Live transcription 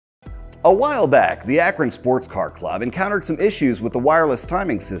A while back, the Akron Sports Car Club encountered some issues with the wireless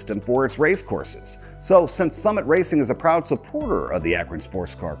timing system for its race courses. So since Summit Racing is a proud supporter of the Akron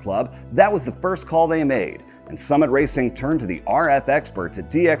Sports Car Club, that was the first call they made. And Summit Racing turned to the RF experts at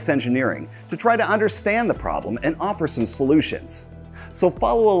DX Engineering to try to understand the problem and offer some solutions. So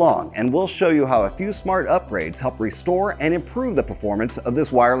follow along and we'll show you how a few smart upgrades help restore and improve the performance of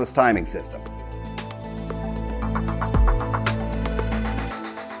this wireless timing system.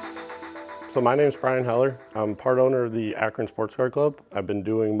 So my name is Brian Heller. I'm part owner of the Akron Sports Car Club. I've been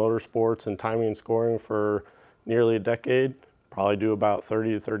doing motorsports and timing and scoring for nearly a decade. Probably do about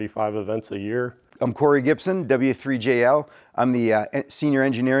 30 to 35 events a year. I'm Corey Gibson, W3JL. I'm the Senior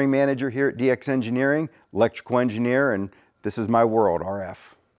Engineering Manager here at DX Engineering, electrical engineer, and this is my world, RF.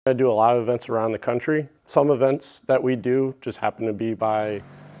 I do a lot of events around the country. Some events that we do just happen to be by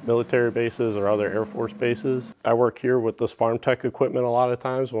military bases or other Air Force bases. I work here with this FarmTek equipment a lot of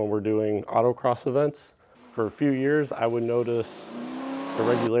times when we're doing autocross events. For a few years, I would notice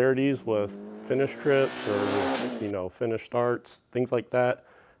irregularities with finish trips or finish starts, things like that.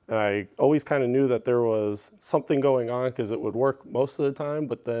 And I always kind of knew that there was something going on because it would work most of the time,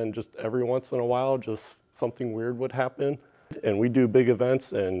 but then just every once in a while, just something weird would happen. And we do big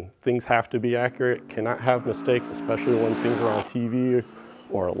events and things have to be accurate, cannot have mistakes, especially when things are on TV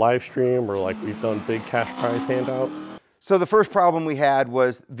or a live stream, or like we've done big cash prize handouts. So the first problem we had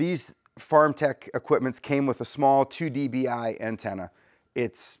was these FarmTek equipments came with a small 2 dBi antenna.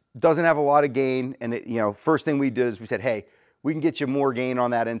 It doesn't have a lot of gain, and first thing we did is we said, hey, we can get you more gain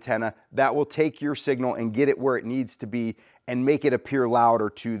on that antenna. That will take your signal and get it where it needs to be and make it appear louder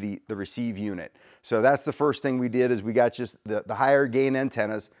to the receive unit. So that's the first thing we did, is we got just the higher gain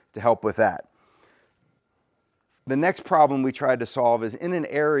antennas to help with that. The next problem we tried to solve is in an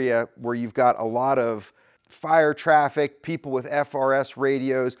area where you've got a lot of fire traffic, people with FRS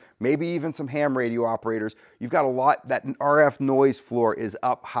radios, maybe even some ham radio operators. You've got a lot, that RF noise floor is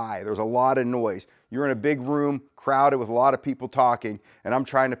up high. There's a lot of noise. You're in a big room, crowded with a lot of people talking, and I'm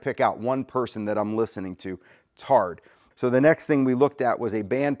trying to pick out one person that I'm listening to. It's hard. So the next thing we looked at was a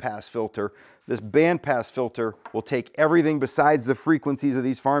bandpass filter. This bandpass filter will take everything besides the frequencies of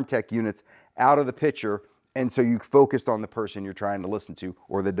these FarmTek units out of the picture, and so you focused on the person you're trying to listen to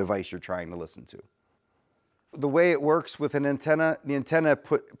or the device you're trying to listen to. The way it works with an antenna, the antenna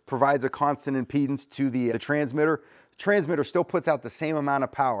provides a constant impedance to the transmitter. The transmitter still puts out the same amount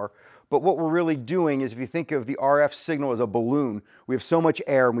of power, but what we're really doing is, if you think of the RF signal as a balloon, we have so much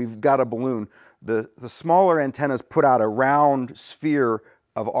air and we've got a balloon. The smaller antennas put out a round sphere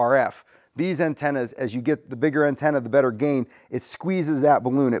of RF. These antennas, as you get the bigger antenna, the better gain, it squeezes that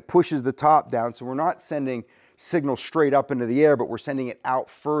balloon, it pushes the top down, so we're not sending signal straight up into the air, but we're sending it out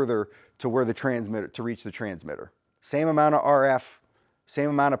further to where the transmitter, to reach the transmitter. Same amount of RF, same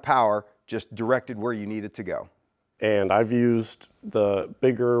amount of power, just directed where you need it to go. And I've used the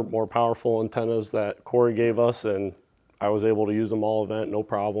bigger, more powerful antennas that Corey gave us, and I was able to use them all event, no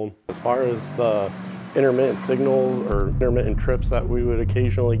problem. As far as the intermittent signals or intermittent trips that we would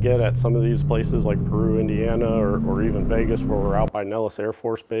occasionally get at some of these places like Peru, Indiana, or even Vegas, where we're out by Nellis Air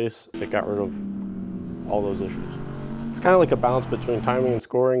Force Base, it got rid of all those issues. It's kind of like a balance between timing and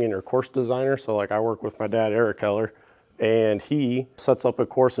scoring and your course designer. So like I work with my dad, Eric Heller, and he sets up a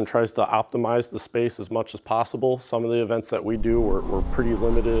course and tries to optimize the space as much as possible. Some of the events that we do, we're pretty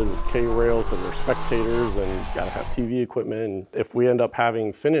limited with K-rail because they're spectators and you gotta have TV equipment. And if we end up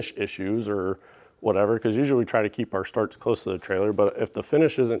having finish issues or whatever, because usually we try to keep our starts close to the trailer, but if the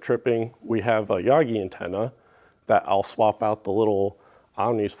finish isn't tripping, we have a Yagi antenna that I'll swap out the little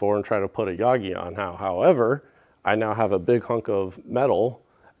Omnis for and try to put a Yagi on. However, I now have a big hunk of metal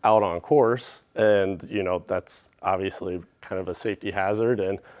out on course, and that's obviously kind of a safety hazard.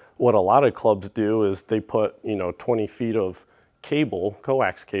 And what a lot of clubs do is they put 20 feet of cable,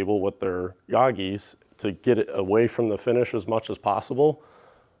 coax cable, with their Yagis to get it away from the finish as much as possible.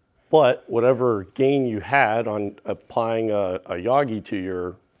 But whatever gain you had on applying a Yagi to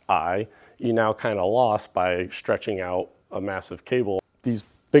your eye, you now kind of lost by stretching out a massive cable. These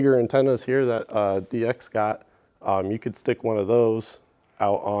bigger antennas here that DX got, you could stick one of those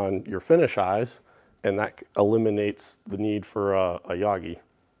out on your finish eyes, and that eliminates the need for a Yagi.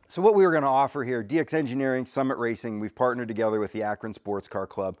 So what we were going to offer here, DX Engineering, Summit Racing, we've partnered together with the Akron Sports Car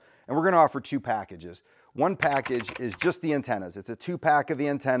Club, and we're going to offer two packages. One package is just the antennas. It's a 2-pack of the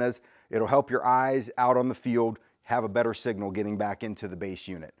antennas. It'll help your eyes out on the field have a better signal getting back into the base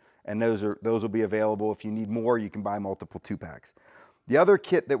unit. And those will be available. If you need more, you can buy multiple 2-packs. The other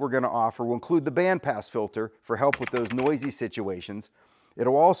kit that we're going to offer will include the bandpass filter for help with those noisy situations.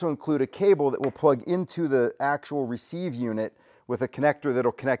 It'll also include a cable that will plug into the actual receive unit with a connector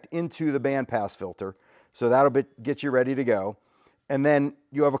that'll connect into the bandpass filter. So that'll get you ready to go. And then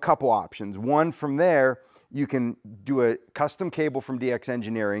you have a couple options. One, from there, you can do a custom cable from DX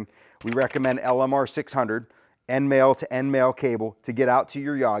Engineering. We recommend LMR 600, end male to end male cable to get out to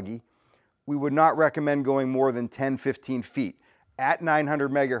your Yagi. We would not recommend going more than 10, 15 feet. At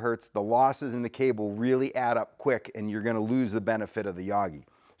 900 megahertz, the losses in the cable really add up quick and you're gonna lose the benefit of the Yagi.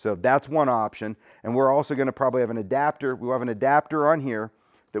 So that's one option. And we're also gonna probably have an adapter. We'll have an adapter on here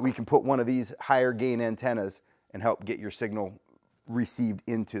that we can put one of these higher gain antennas and help get your signal received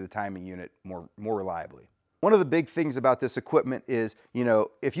into the timing unit more reliably. One of the big things about this equipment is,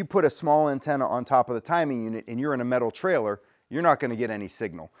 if you put a small antenna on top of the timing unit and you're in a metal trailer, you're not going to get any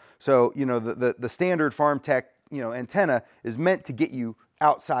signal. So, the standard FarmTek, antenna is meant to get you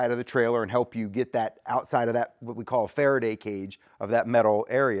outside of the trailer and help you get that outside of that, what we call a Faraday cage of that metal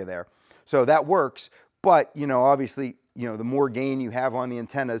area there. So that works, but, obviously, the more gain you have on the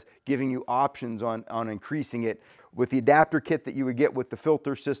antennas, giving you options on increasing it. With the adapter kit that you would get with the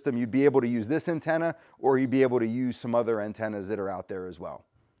filter system, you'd be able to use this antenna, or you'd be able to use some other antennas that are out there as well.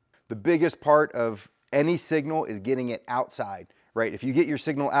 The biggest part of any signal is getting it outside, right? If you get your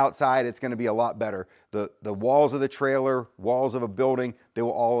signal outside, it's going to be a lot better. The walls of the trailer, walls of a building, they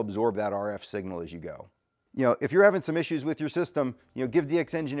will all absorb that RF signal as you go. If you're having some issues with your system, give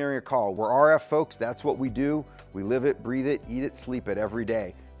DX Engineering a call. We're RF folks, that's what we do. We live it, breathe it, eat it, sleep it every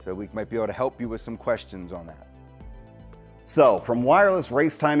day. So we might be able to help you with some questions on that. So, from wireless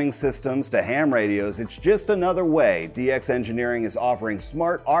race timing systems to ham radios, it's just another way DX Engineering is offering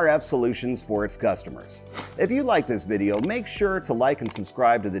smart RF solutions for its customers. If you like this video, make sure to like and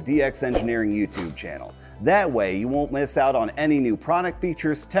subscribe to the DX Engineering YouTube channel. That way you won't miss out on any new product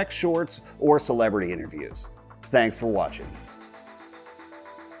features, tech shorts, or celebrity interviews. Thanks for watching.